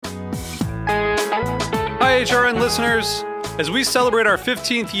HRN listeners. As we celebrate our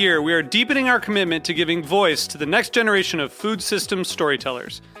 15th year, we are deepening our commitment to giving voice to the next generation of food systems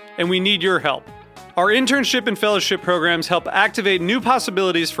storytellers, and we need your help. Our internship and fellowship programs help activate new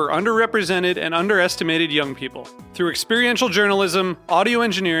possibilities for underrepresented and underestimated young people through experiential journalism, audio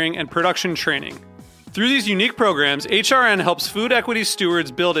engineering, and production training. Through these unique programs, HRN helps food equity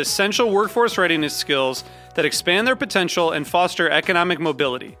stewards build essential workforce readiness skills that expand their potential and foster economic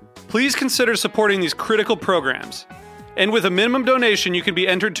mobility. Please consider supporting these critical programs. And with a minimum donation, you can be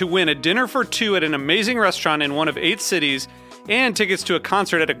entered to win a dinner for two at an amazing restaurant in one of 8 cities and tickets to a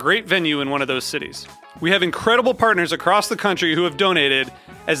concert at a great venue in one of those cities. We have incredible partners across the country who have donated,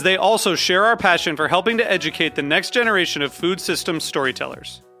 as they also share our passion for helping to educate the next generation of food systems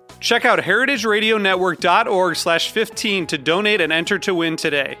storytellers. Check out heritageradionetwork.org/15 to donate and enter to win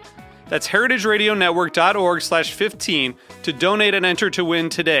today. That's heritageradionetwork.org/15 to donate and enter to win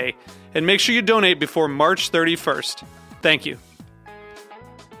today. And make sure you donate before March 31st. Thank you.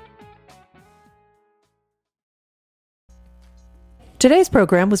 Today's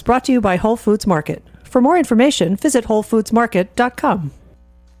program was brought to you by Whole Foods Market. For more information, visit WholeFoodsMarket.com.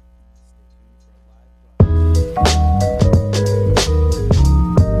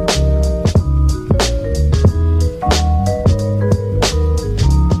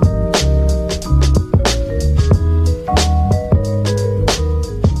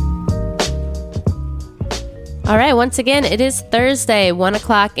 All right, once again, it is Thursday, 1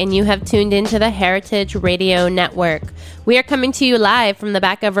 o'clock, and you have tuned into the Heritage Radio Network. We are coming to you live from the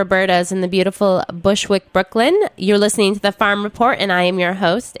back of Roberta's in the beautiful Bushwick, Brooklyn. You're listening to The Farm Report, and I am your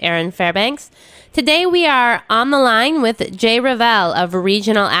host, Erin Fairbanks. Today we are on the line with Jay Reville of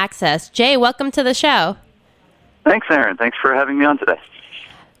Regional Access. Jay, welcome to the show. Thanks, Erin. Thanks for having me on today.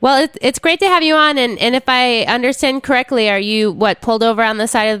 Well, it's great to have you on, and if I understand correctly, are you, pulled over on the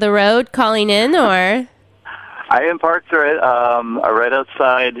side of the road calling in, or...? I am parked right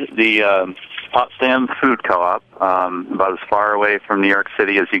outside the Potsdam Food Co-op, about as far away from New York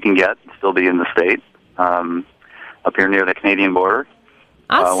City as you can get, still be in the state, up here near the Canadian border.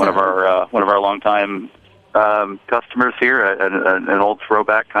 Awesome. One of our longtime customers here, an old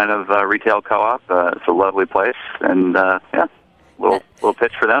throwback kind of retail co-op. It's a lovely place, and little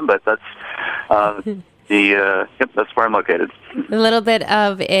pitch for them, but that's that's where I'm located. A little bit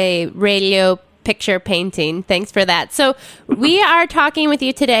of a radio picture painting. Thanks for that. So we are talking with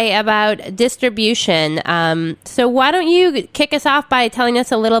you today about distribution. So why don't you kick us off by telling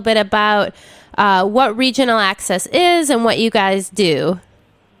us a little bit about what Regional Access is and what you guys do?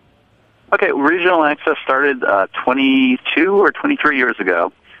 Okay, Regional Access started 22 or 23 years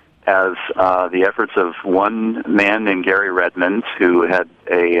ago as the efforts of one man named Gary Redmond, who had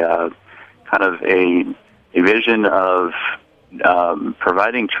a kind of a vision of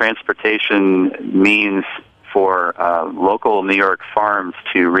providing transportation means for local New York farms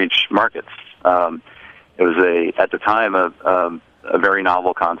to reach markets. It was at the time a very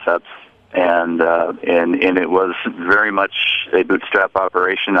novel concept, and it was very much a bootstrap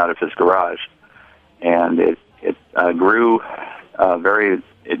operation out of his garage, and it grew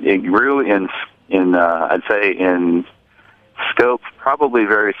it grew in I'd say in scope probably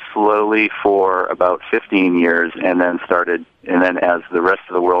very slowly for about 15 years, and then as the rest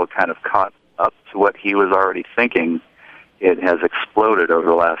of the world kind of caught up to what he was already thinking, it has exploded over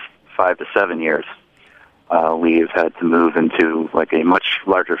the last 5 to 7 years. We've had to move into like a much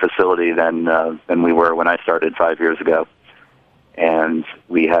larger facility than we were when I started 5 years ago, and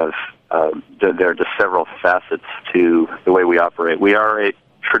we have there are just several facets to the way we operate. We are a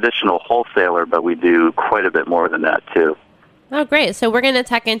traditional wholesaler, but we do quite a bit more than that too. Oh, great. So we're going to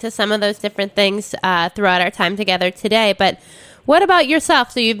tuck into some of those different things throughout our time together today. But what about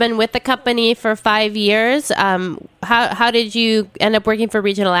yourself? So you've been with the company for 5 years. How did you end up working for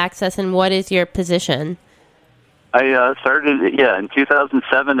Regional Access, and what is your position? I started in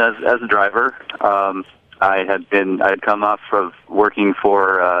 2007 as a driver. I had come off of working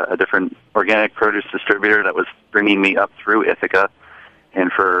for a different organic produce distributor that was bringing me up through Ithaca. And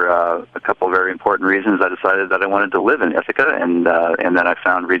for a couple of very important reasons, I decided that I wanted to live in Ithaca, and then I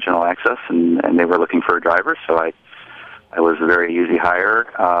found Regional Access, and they were looking for a driver, so I was a very easy hire.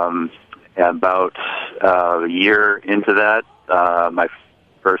 About a year into that, my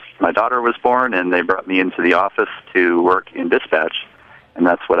daughter was born, and they brought me into the office to work in dispatch, and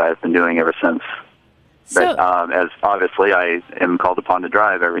that's what I've been doing ever since. So, but as obviously, I am called upon to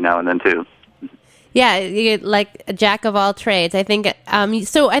drive every now and then too. Yeah, you're like a jack of all trades. I think.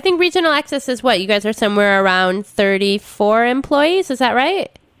 So I think Regional Access is what? You guys are somewhere around 34 employees. Is that right?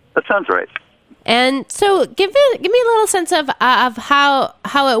 That sounds right. And so give me a little sense of how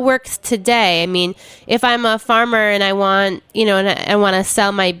it works today. I mean, if I'm a farmer and I want, and I want to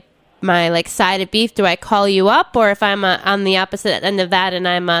sell my like side of beef, do I call you up? Or if I'm on the opposite end of that and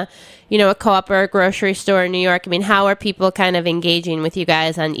I'm a co-op or a grocery store in New York, I mean, how are people kind of engaging with you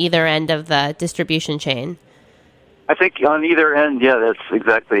guys on either end of the distribution chain? I think on either end, yeah, that's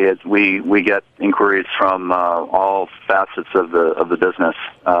exactly it. We get inquiries from all facets of the business.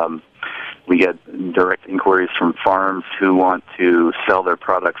 We get direct inquiries from farms who want to sell their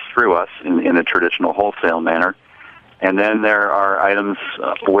products through us in a traditional wholesale manner. And then there are items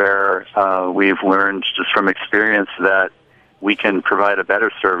where we've learned just from experience that we can provide a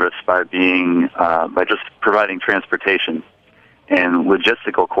better service by just providing transportation and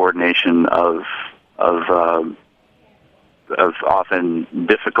logistical coordination of often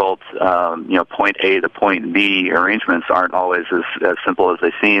difficult, point A to point B arrangements aren't always as simple as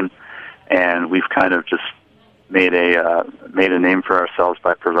they seem. And we've kind of just made a name for ourselves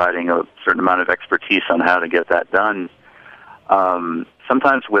by providing a certain amount of expertise on how to get that done.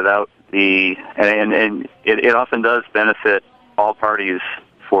 Sometimes without and it often does benefit all parties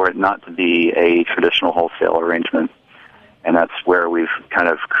for it not to be a traditional wholesale arrangement. And that's where we've kind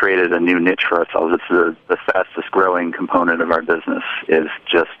of created a new niche for ourselves. It's the fastest growing component of our business is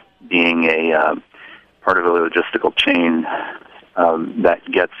just being a part of a logistical chain that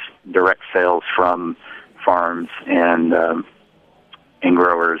gets direct sales from farms and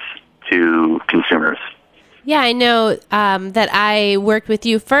growers to consumers. Yeah, I know that I worked with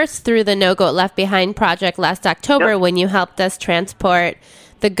you first through the No Goat Left Behind project last October when you helped us transport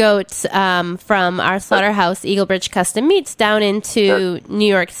the goats from our slaughterhouse, Eagle Bridge Custom Meats, down into New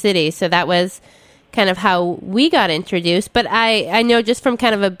York City. So that was kind of how we got introduced. But I know just from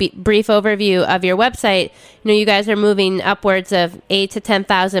kind of a brief overview of your website, you guys are moving upwards of 8,000 to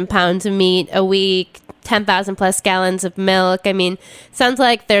 10,000 pounds of meat a week, 10,000 plus gallons of milk. I mean, sounds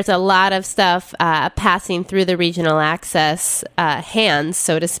like there's a lot of stuff passing through the regional access hands,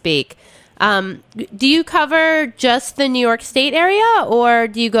 so to speak. Do you cover just the New York State area, or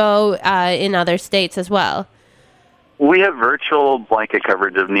do you go in other states as well? We have virtual blanket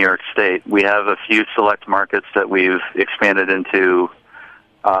coverage of New York State. We have a few select markets that we've expanded into,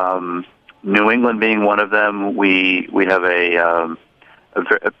 New England being one of them. We have a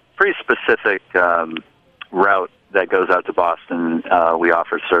pretty specific route that goes out to Boston. We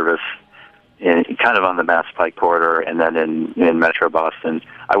offer service kind of on the Mass Pike corridor and then in Metro Boston.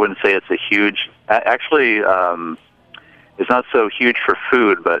 I wouldn't say it's a huge, actually, it's not so huge for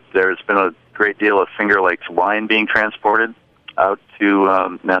food, but there's been a great deal of Finger Lakes wine being transported out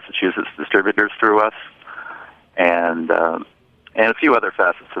to Massachusetts distributors through us, and a few other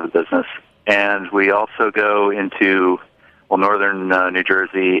facets of the business. And we also go into northern New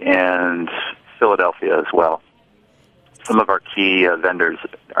Jersey and Philadelphia as well. Some of our key vendors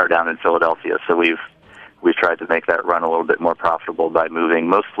are down in Philadelphia, so we've tried to make that run a little bit more profitable by moving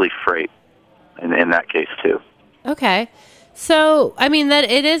mostly freight in that case too. Okay. So, I mean, that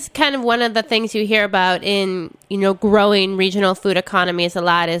it is kind of one of the things you hear about in, growing regional food economies a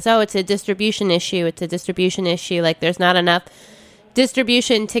lot is, it's a distribution issue. It's a distribution issue. Like there's not enough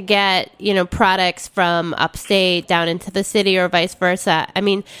distribution to get, products from upstate down into the city or vice versa. I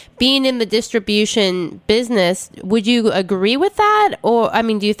mean, being in the distribution business, would you agree with that? Or, I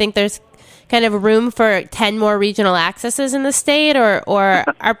mean, do you think there's kind of room for 10 more regional accesses in the state? Or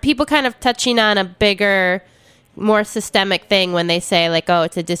are people kind of touching on a bigger, more systemic thing when they say, like,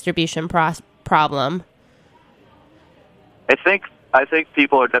 it's a distribution problem? I think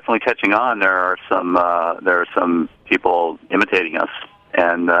people are definitely catching on. There are some people imitating us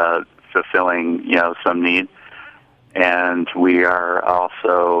and fulfilling some need, and we are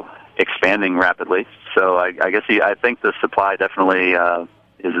also expanding rapidly. So I guess I think the supply definitely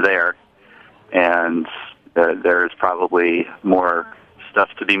is there, and there's probably more stuff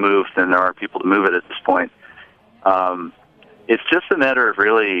to be moved than there are people to move it at this point. It's just a matter of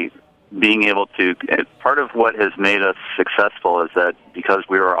really being able to, part of what has made us successful is that because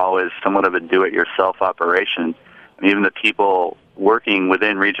we were always somewhat of a do-it-yourself operation, even the people working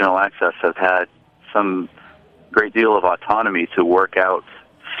within regional access have had some great deal of autonomy to work out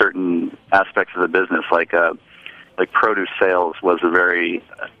certain aspects of the business, like produce sales was a very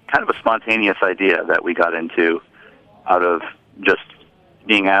kind of a spontaneous idea that we got into out of just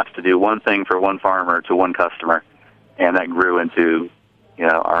being asked to do one thing for one farmer to one customer, and that grew into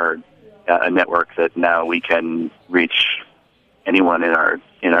a network that now we can reach anyone in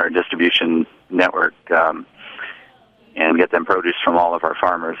our distribution network and get them produce from all of our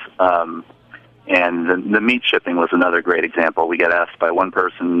farmers. And the meat shipping was another great example. We get asked by one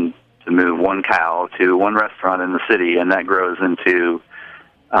person to move one cow to one restaurant in the city, and that grows into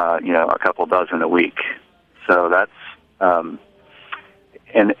a couple dozen a week. So that's and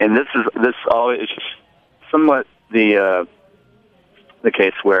this always is somewhat the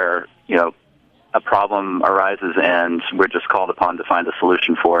case where a problem arises and we're just called upon to find a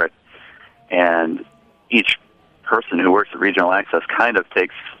solution for it, and each person who works at Regional Access kind of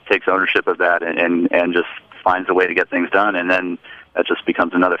takes ownership of that and just finds a way to get things done, and then that just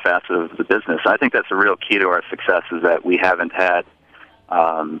becomes another facet of the business. I think that's a real key to our success, is that we haven't had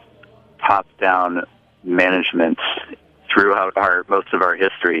top-down management throughout most of our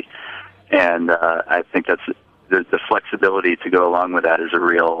history, and I think that's the flexibility to go along with that is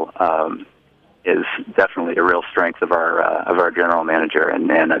is definitely a real strength of our general manager,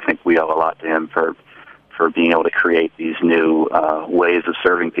 and I think we owe a lot to him for being able to create these new ways of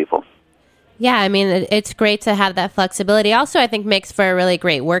serving people. Yeah, I mean, it's great to have that flexibility. Also, I think makes for a really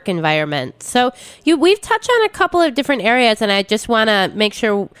great work environment. So we've touched on a couple of different areas, and I just want to make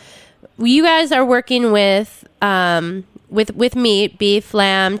sure you guys are working with meat, beef,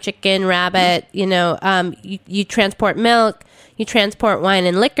 lamb, chicken, rabbit. You transport milk, you transport wine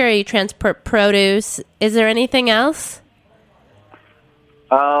and liquor, you transport produce. Is there anything else?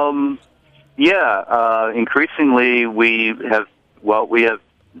 Increasingly we have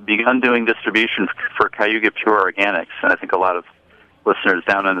begun doing distribution for Cayuga Pure Organics, and I think a lot of listeners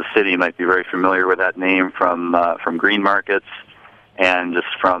down in the city might be very familiar with that name from green markets, and just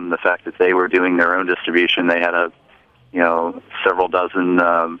from the fact that they were doing their own distribution. They had several dozen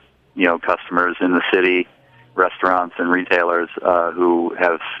customers in the city, restaurants and retailers who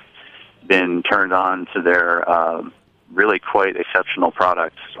have been turned on to their really quite exceptional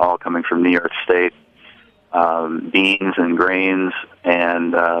products, all coming from New York State. Beans and grains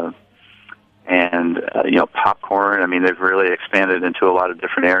and popcorn. I mean, they've really expanded into a lot of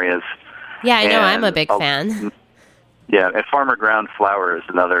different areas. Yeah, I know. I'm a big fan. Yeah, and Farmer Ground Flour is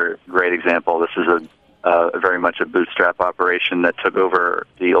another great example. This is very much a bootstrap operation that took over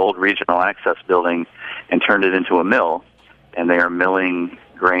the old Regional Access building and turned it into a mill, and they are milling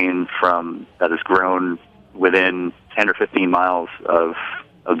grain that is grown within 10 or 15 miles of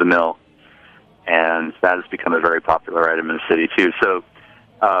the mill. And that has become a very popular item in the city, too. So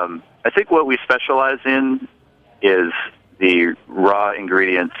I think what we specialize in is the raw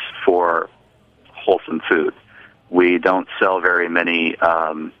ingredients for wholesome food. We don't sell very many,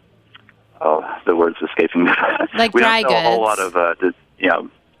 the word's escaping me. Like we dry don't sell goods. a whole lot of,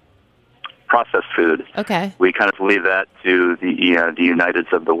 processed food. Okay. We kind of leave that to the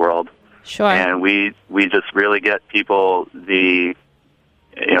Uniteds of the world. Sure. And we just really get people the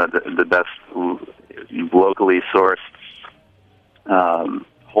best locally sourced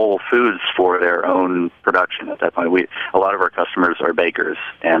whole foods for their own production. At that point, a lot of our customers are bakers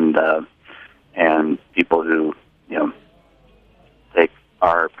and people who take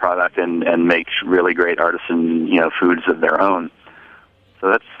our product and make really great artisan foods of their own. So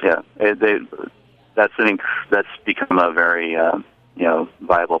that's become a very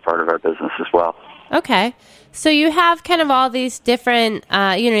viable part of our business as well. Okay. So you have kind of all these different,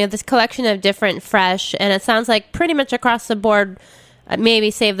 this collection of different fresh, and it sounds like pretty much across the board, maybe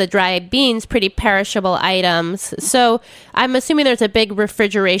save the dry beans, pretty perishable items. So I'm assuming there's a big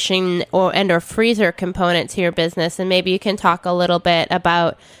refrigeration or freezer component to your business, and maybe you can talk a little bit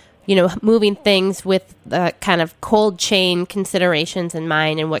about, moving things with kind of cold chain considerations in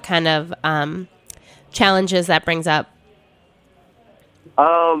mind, and what kind of challenges that brings up.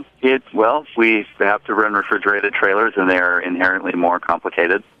 We have to run refrigerated trailers, and they're inherently more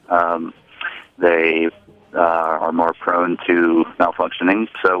complicated. They are more prone to malfunctioning,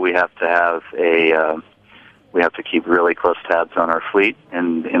 so we have to keep really close tabs on our fleet,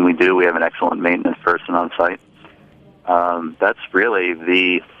 and we do. We have an excellent maintenance person on site. That's really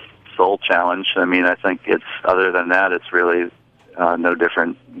the sole challenge. I mean, I think other than that, it's really no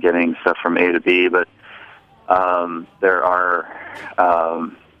different getting stuff from A to B, but there are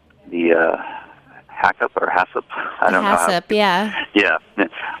the HACCP or HACCP. I don't know. HACCP, yeah. Yeah.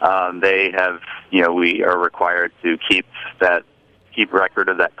 They have, we are required to keep record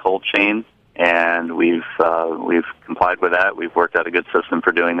of that cold chain, and we've complied with that. We've worked out a good system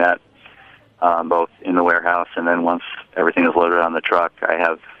for doing that, both in the warehouse and then once everything is loaded on the truck. I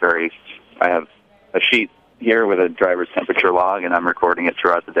have a sheet here with a driver's temperature log, and I'm recording it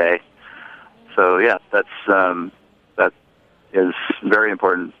throughout the day. So yeah, that is very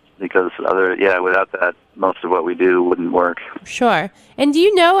important because without that, most of what we do wouldn't work. Sure. And do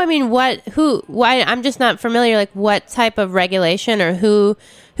you know, I mean, why, I'm just not familiar, like what type of regulation or who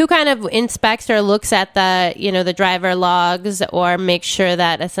kind of inspects or looks at the driver logs or makes sure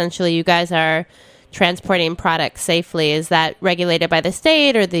that essentially you guys are transporting products safely? Is that regulated by the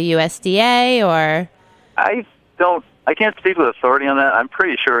state or the USDA or? I can't speak with authority on that. I'm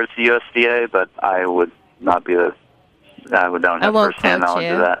pretty sure it's the USDA, but I don't have firsthand knowledge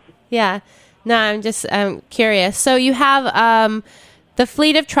of that. Yeah. No, I'm curious. So you have the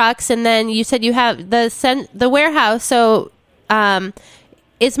fleet of trucks, and then you said you have the warehouse. So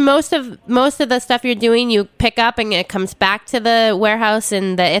is most of the stuff you're doing you pick up and it comes back to the warehouse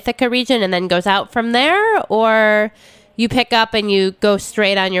in the Ithaca region and then goes out from there, or you pick up and you go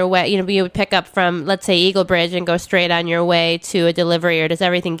straight on your way? You would pick up from, let's say, Eagle Bridge and go straight on your way to a delivery, or does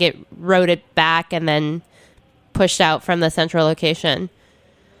everything get roaded back and then pushed out from the central location?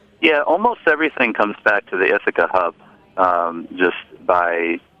 Yeah, almost everything comes back to the Ithaca hub, just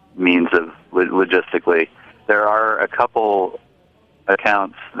by means of logistically. There are a couple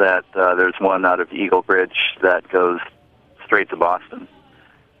accounts that there's one out of Eagle Bridge that goes straight to Boston,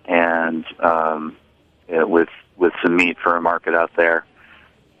 and with some meat for a market out there.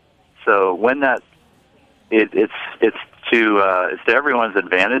 So when it's to everyone's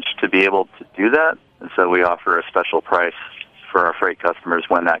advantage to be able to do that, and so we offer a special price for our freight customers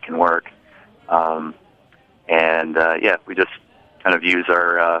when that can work. We just kind of use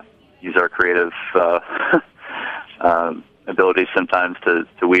our creative abilities sometimes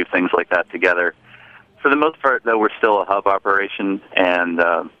to weave things like that together. For the most part, though, we're still a hub operation, and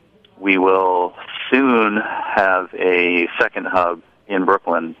we will soon have a second hub in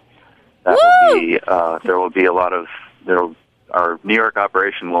Brooklyn. That will be there will be a lot of our New York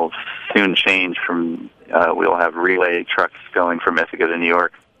operation will soon change from we'll have relay trucks going from Ithaca to New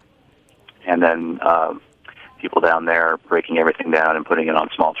York, and then people down there breaking everything down and putting it on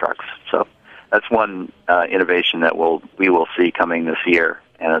small trucks. So that's one innovation that we will see coming this year,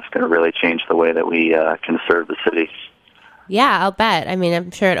 and it's going to really change the way that we can serve the city. Yeah, I'll bet. I mean,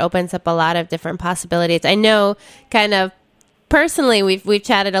 I'm sure it opens up a lot of different possibilities. I know, kind of personally, we've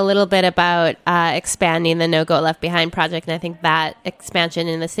chatted a little bit about expanding the No Goat Left Behind project, and I think that expansion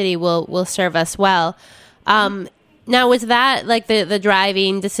in the city will serve us well. Now, was that like the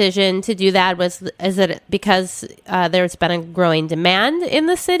driving decision to do that? Is it because there's been a growing demand in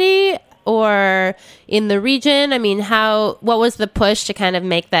the city or in the region? I mean, what was the push to kind of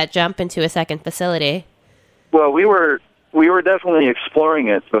make that jump into a second facility? Well, we were definitely exploring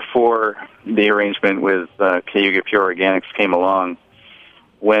it before the arrangement with Cayuga Pure Organics came along.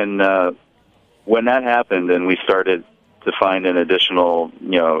 When that happened, and we started to find an additional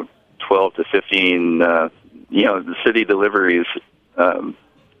 12 to 15 the city deliveries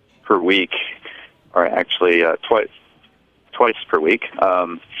per week, or actually twice per week.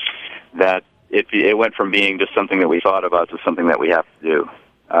 That it went from being just something that we thought about to something that we have to do,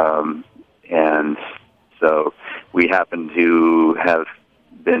 and so we happen to have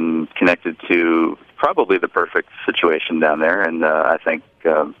been connected to probably the perfect situation down there, and I think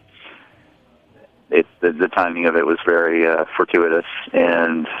the timing of it was very fortuitous,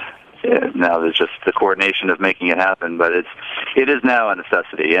 and now there's just the coordination of making it happen. But it is now a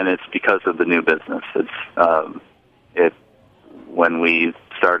necessity, and it's because of the new business. When we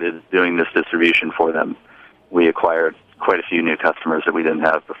started doing this distribution for them, we acquired quite a few new customers that we didn't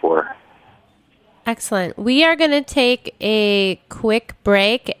have before. Excellent. We are going to take a quick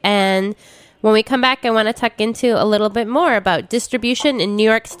break, and when we come back, I want to tuck into a little bit more about distribution in New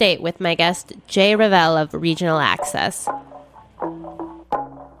York State with my guest, Jay Reville of Regional Access.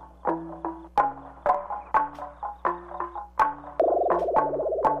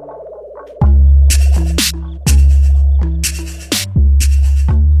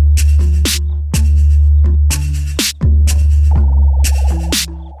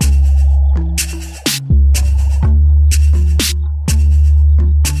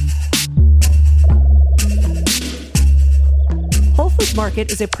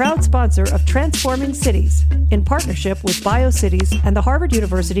 Market is a proud sponsor of Transforming Cities in partnership with BioCities and the Harvard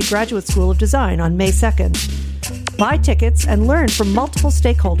University Graduate School of Design on May 2nd. Buy tickets and learn from multiple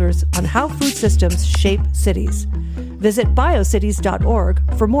stakeholders on how food systems shape cities. Visit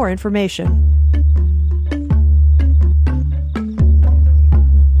biocities.org for more information.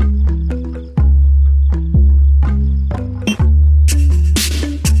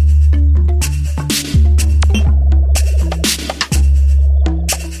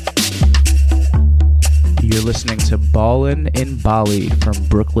 You're listening to Ballin' in Bali from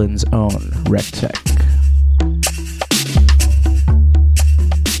Brooklyn's own RecTech.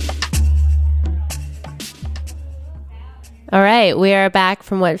 All right, we are back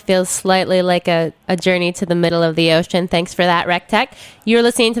from what feels slightly like a journey to the middle of the ocean. Thanks for that, RecTech. You're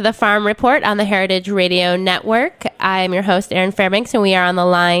listening to the Farm Report on the Heritage Radio Network. I am your host, Erin Fairbanks, and we are on the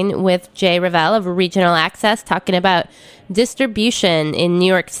line with Jay Reville of Regional Access talking about distribution in New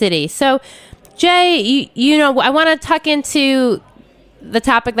York City. So, Jay, you know, I want to tuck into the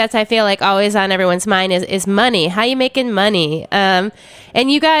topic that's, I feel like, always on everyone's mind is money. How you making money? And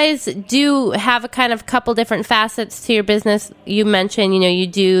you guys do have a kind of couple different facets to your business. You mentioned, you know, you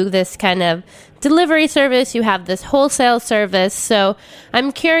do this kind of delivery service. You have this wholesale service. So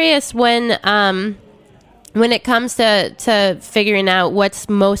I'm curious when it comes to figuring out what's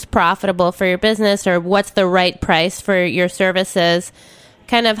most profitable for your business or what's the right price for your services,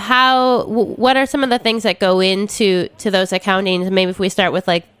 kind of what are some of the things that go into those accountings? Maybe if we start with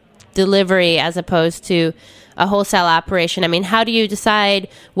like delivery as opposed to a wholesale operation. I mean, how do you decide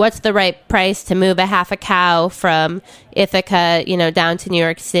what's the right price to move a half a cow from Ithaca, you know, down to New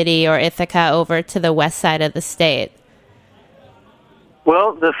York City or Ithaca over to the west side of the state?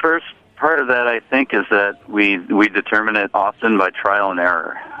 Well, the first part of that, I think, is that we determine it often by trial and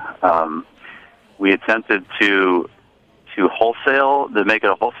error. We attempted to make it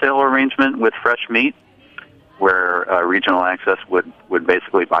a wholesale arrangement with fresh meat, where Regional Access would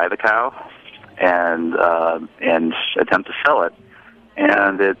basically buy the cow and attempt to sell it,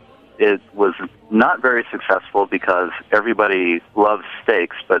 and it was not very successful because everybody loves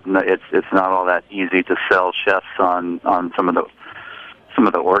steaks, but it's not all that easy to sell chefs on some of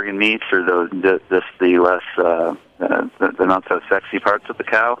the organ meats or the less the not so sexy parts of the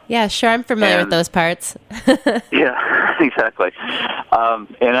cow. Yeah, sure, I'm familiar with those parts. Yeah, exactly.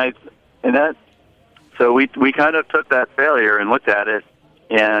 So we kind of took that failure and looked at it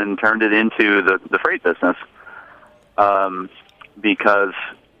and turned it into the freight business, because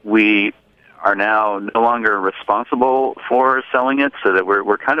we are now no longer responsible for selling it, so that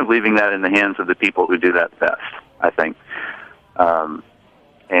we're kind of leaving that in the hands of the people who do that best, I think.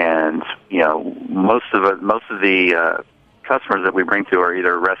 And you know, most of the customers that we bring to are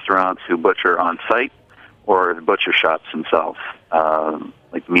either restaurants who butcher on site or the butcher shops themselves,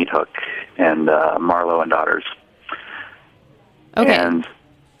 like Meat Hook and Marlowe and Daughters. Okay. And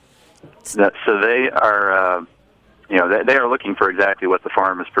so they are, they are looking for exactly what the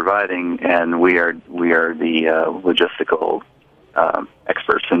farm is providing, and we are the logistical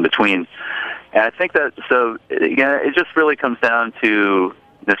experts in between. And I think that, so again, it just really comes down to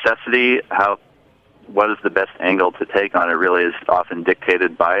necessity. What is the best angle to take on it really is often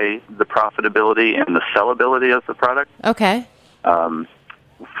dictated by the profitability and the sellability of the product. Okay.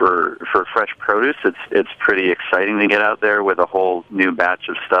 For fresh produce, it's pretty exciting to get out there with a whole new batch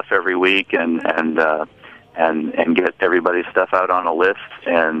of stuff every week and get everybody's stuff out on a list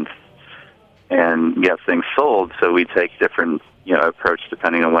and get things sold. So we take different approach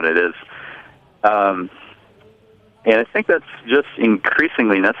depending on what it is. And I think that's just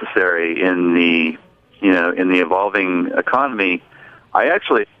increasingly necessary in the evolving economy. I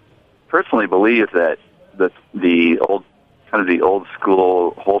actually personally believe that the old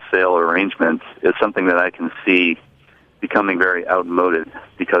school wholesale arrangement is something that I can see becoming very outmoded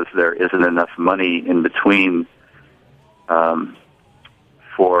because there isn't enough money in between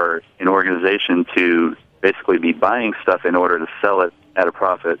for an organization to basically be buying stuff in order to sell it at a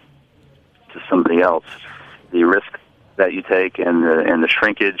profit to somebody else. The risk that you take and the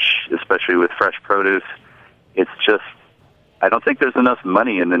shrinkage, especially with fresh produce, it's just, I don't think there's enough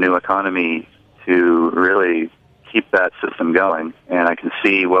money in the new economy to really keep that system going. And I can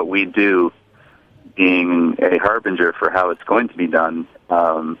see what we do being a harbinger for how it's going to be done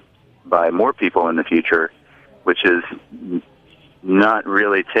by more people in the future, which is not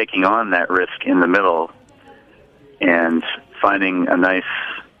really taking on that risk in the middle and finding a nice,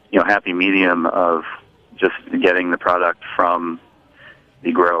 happy medium of just getting the product from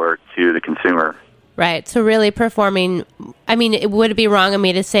the grower to the consumer. Right. So really performing, would it be wrong of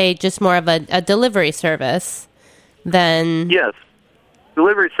me to say just more of a delivery service than... Yes,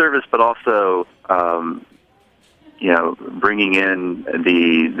 delivery service, but also, bringing in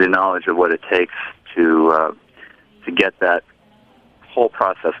the knowledge of what it takes to get that whole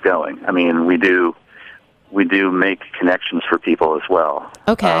process going. I mean, we do make connections for people as well.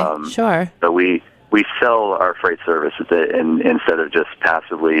 Okay, sure. So we sell our freight service instead of just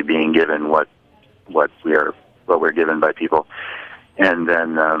passively being given what we're given by people. And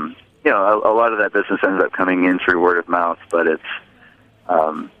then a lot of that business ends up coming in through word of mouth, but it's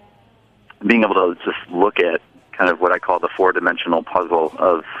being able to just look at kind of what I call the four-dimensional puzzle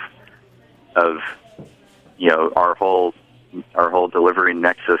of our whole delivery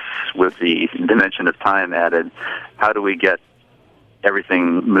nexus with the dimension of time added, how do we get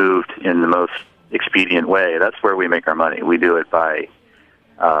everything moved in the most expedient way? That's where we make our money. We do it by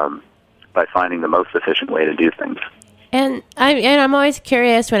finding the most efficient way to do things. And I'm always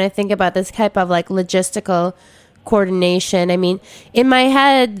curious when I think about this type of like logistical coordination. I mean, in my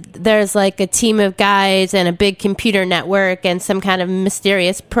head, there's like a team of guys and a big computer network and some kind of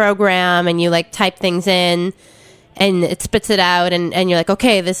mysterious program, and you like type things in and it spits it out, and you're like,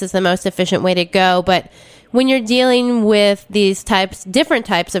 okay, this is the most efficient way to go. But when you're dealing with these different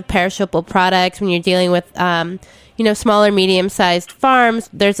types of perishable products, when you're dealing with smaller, medium-sized farms,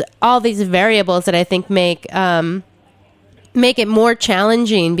 there's all these variables that I think make it more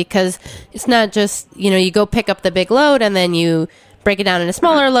challenging, because it's not just, you go pick up the big load and then you break it down into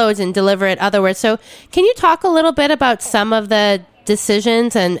smaller loads and deliver it otherwise. So can you talk a little bit about some of the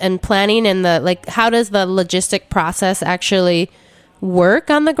decisions and planning and how does the logistic process actually work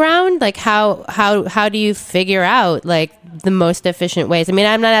on the ground? Like how do you figure out like the most efficient ways? I mean,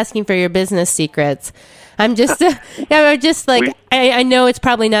 I'm not asking for your business secrets. I'm just, I know it's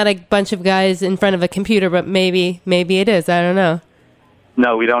probably not a bunch of guys in front of a computer, but maybe it is. I don't know.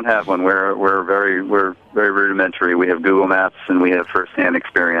 No, we don't have one. We're very rudimentary. We have Google Maps and we have firsthand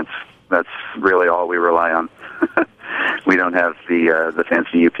experience. That's really all we rely on. We don't have the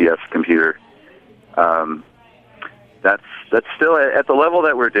fancy UPS computer. That's still at the level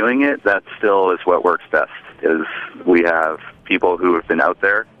that we're doing it. That still is what works best. Is we have people who have been out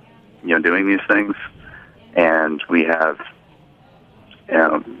there, doing these things. And we have,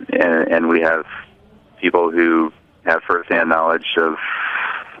 and we have people who have firsthand knowledge of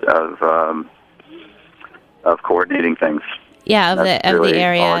coordinating things. Yeah, of really the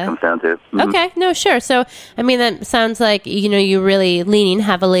area. All it comes down to. Mm-hmm. Okay, no, sure. So, I mean, that sounds like you're really leaning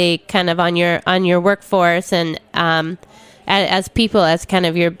heavily kind of on your workforce and as people as kind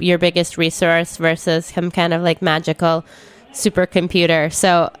of your biggest resource versus some kind of like magical supercomputer.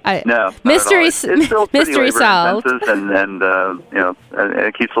 So mystery solved. And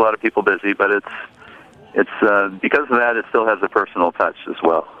it keeps a lot of people busy, but it's because of that, it still has a personal touch as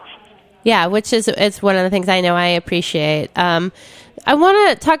well. Yeah, which is it's one of the things I know I appreciate. I want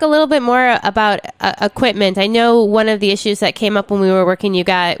to talk a little bit more about equipment. I know one of the issues that came up when we were working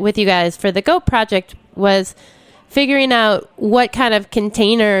with you guys for the GOAT project was figuring out what kind of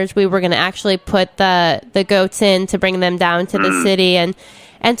containers we were going to actually put the goats in to bring them down to the city. And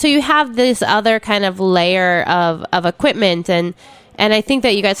so you have this other kind of layer of equipment. And I think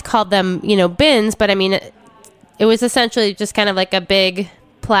that you guys called them, bins, but I mean, it was essentially just kind of like a big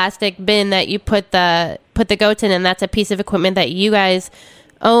plastic bin that you put the goats in, and that's a piece of equipment that you guys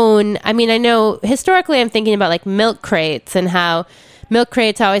own. I mean, I know historically I'm thinking about like milk crates and how milk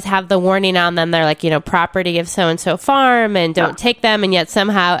crates always have the warning on them. They're like, property of so-and-so farm and don't take them. And yet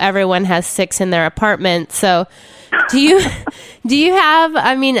somehow everyone has 6 in their apartment. So do you have,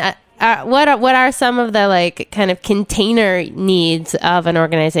 I mean, what are some of the like kind of container needs of an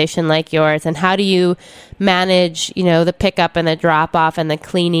organization like yours? And how do you manage, the pickup and the drop off and the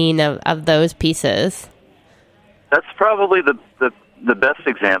cleaning of those pieces? That's probably the best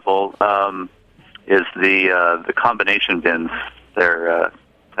example is the combination bins. They're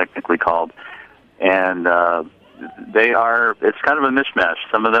technically called, and it's kind of a mishmash.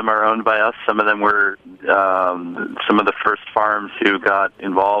 Some of them are owned by us. Some of them were some of the first farms who got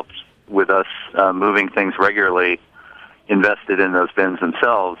involved with us moving things regularly invested in those bins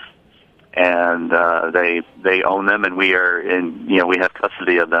themselves, and they own them, and we have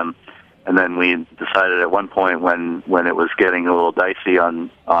custody of them. And then we decided at one point when it was getting a little dicey on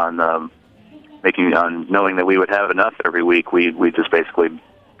knowing that we would have enough every week, we just basically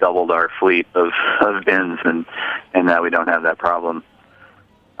doubled our fleet of bins, and now we don't have that problem.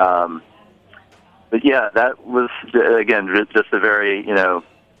 But yeah, that was again just a very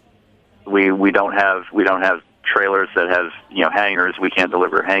we don't have trailers that have hangers. We can't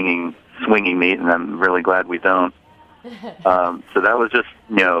deliver swinging meat, and I'm really glad we don't. So that was just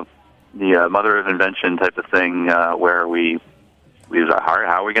the mother of invention type of thing where we was how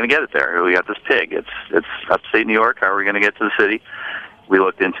are we going to get it there? We got this pig. It's upstate New York. How are we going to get to the city? We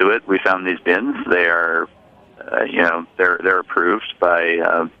looked into it. We found these bins. They are, they're approved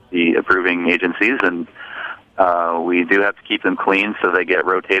by the approving agencies, and we do have to keep them clean, so they get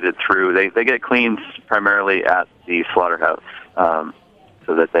rotated through. They get cleaned primarily at the slaughterhouse,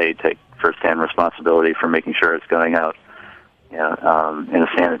 so that they take firsthand responsibility for making sure it's going out, in a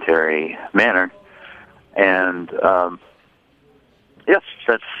sanitary manner, and. Yes,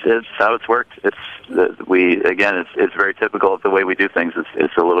 it's how it's worked. It's very typical of the way we do things.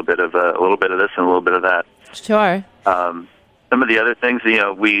 It's a little bit of this and a little bit of that. Sure. some of the other things,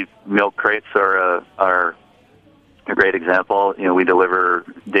 milk crates are a great example. We deliver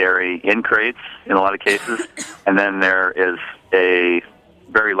dairy in crates in a lot of cases, and then there is a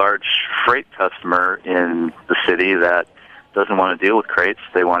very large freight customer in the city that doesn't want to deal with crates.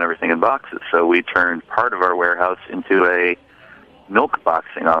 They want everything in boxes. So we turned part of our warehouse into a milk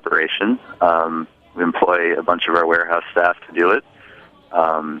boxing operation. We employ a bunch of our warehouse staff to do it.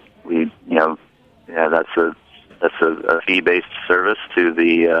 That's a fee-based service to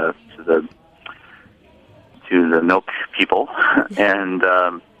the milk people, and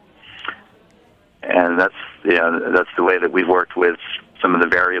that's the way that we've worked with some of the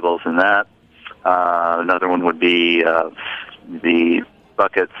variables in that. Another one would be the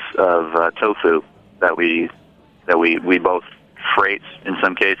buckets of tofu that we both freight in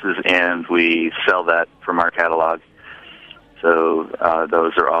some cases, and we sell that from our catalog. So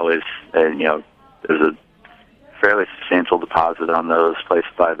those are always, there's a fairly substantial deposit on those placed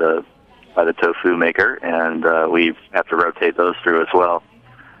by the tofu maker, and we have to rotate those through as well.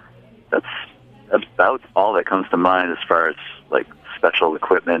 That's about all that comes to mind as far as like special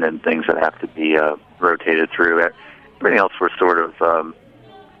equipment and things that have to be rotated through. Everything else we're sort of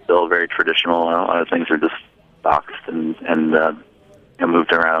still very traditional. A lot of things are just boxed and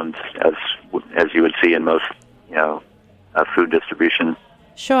moved around as you would see in most food distribution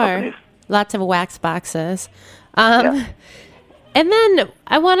companies. Lots of wax boxes. And then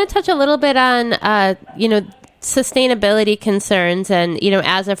I want to touch a little bit on sustainability concerns and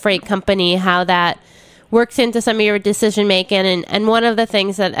as a freight company, how that works into some of your decision making. And one of the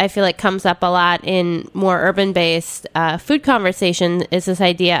things that I feel like comes up a lot in more urban-based food conversation is this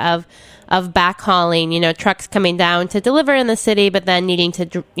idea of backhauling, trucks coming down to deliver in the city, but then needing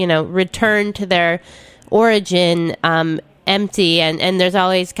to, return to their origin empty. And there's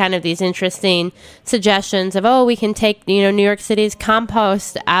always kind of these interesting suggestions of, we can take, New York City's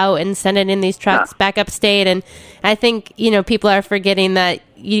compost out and send it in these trucks back upstate. And I think, people are forgetting that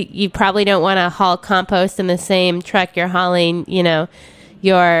you probably don't want to haul compost in the same truck you're hauling, your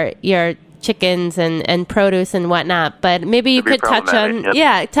chickens and produce and whatnot. But maybe you could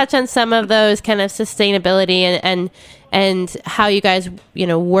touch on some of those kind of sustainability and how you guys,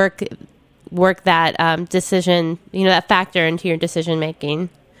 work that decision, that factor into your decision making.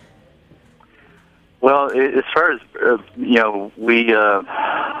 Well, as far as, we,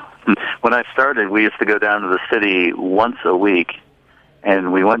 when I started, we used to go down to the city once a week,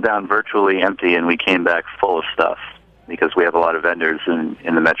 and we went down virtually empty, and we came back full of stuff because we have a lot of vendors in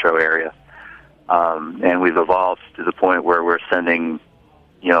the metro area. And we've evolved to the point where we're sending,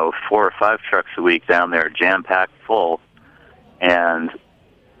 4 or 5 trucks a week down there jam-packed full, and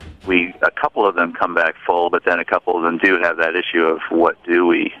a couple of them come back full, but then a couple of them do have that issue of what do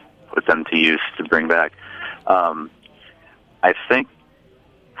we put them to use to bring back. I think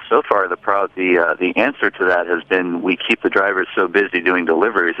so far the answer to that has been we keep the drivers so busy doing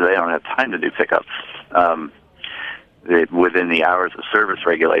deliveries they don't have time to do pickups within the hours of service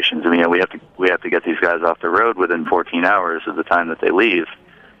regulations. I mean, we have to get these guys off the road within 14 hours of the time that they leave.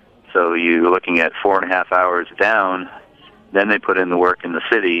 So you're looking at 4.5 hours down. Then they put in the work in the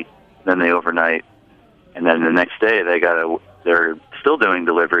city. Then they overnight, and then the next day they're still doing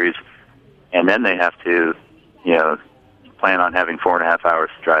deliveries, and then they have to, plan on having 4.5 hours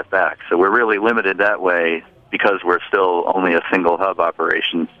to drive back. So we're really limited that way because we're still only a single hub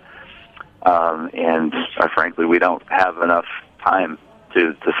operation, and frankly, we don't have enough time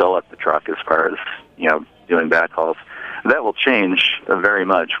to fill up the truck as far as doing backhauls. That will change very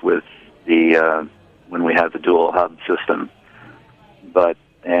much with the when we have the dual hub system.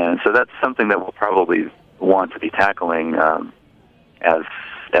 And so that's something that we'll probably want to be tackling as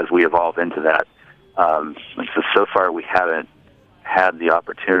we evolve into that. So far, we haven't had the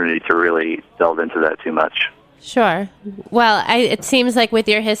opportunity to really delve into that too much. Sure. Well, it seems like with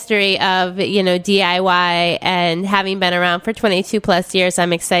your history of, DIY and having been around for 22 plus years,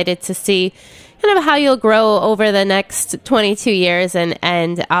 I'm excited to see kind of how you'll grow over the next 22 years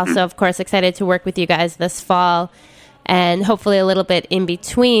and also, of course, excited to work with you guys this fall and hopefully a little bit in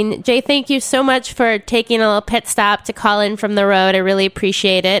between. Jay, thank you so much for taking a little pit stop to call in from the road. I really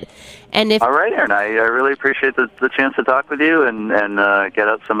appreciate it. And all right, Aaron, I really appreciate the chance to talk with you and get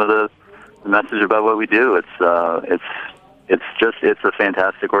out some of the message about what we do. It's a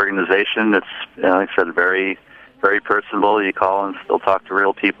fantastic organization. It's, like I said, very, very personable. You call and still talk to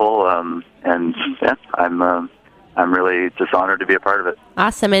real people. I'm really just honored to be a part of it.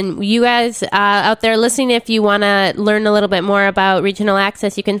 Awesome. And you guys out there listening, if you want to learn a little bit more about Regional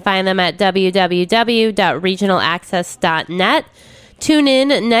Access, you can find them at www.regionalaccess.net. Tune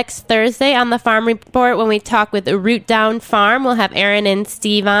in next Thursday on the Farm Report when we talk with Root Down Farm. We'll have Aaron and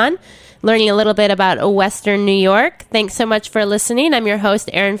Steve on, learning a little bit about Western New York. Thanks so much for listening. I'm your host,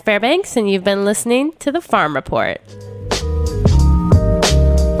 Erin Fairbanks, and you've been listening to the Farm Report.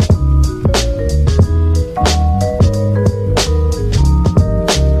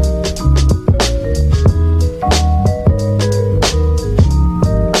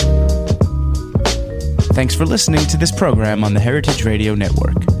 Thanks for listening to this program on the Heritage Radio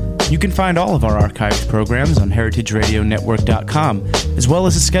Network. You can find all of our archived programs on heritageradionetwork.com, as well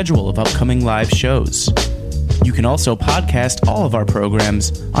as a schedule of upcoming live shows. You can also podcast all of our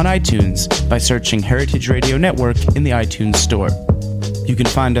programs on iTunes by searching Heritage Radio Network in the iTunes Store. You can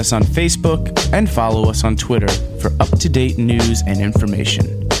find us on Facebook and follow us on Twitter for up-to-date news and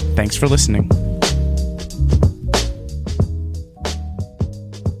information. Thanks for listening.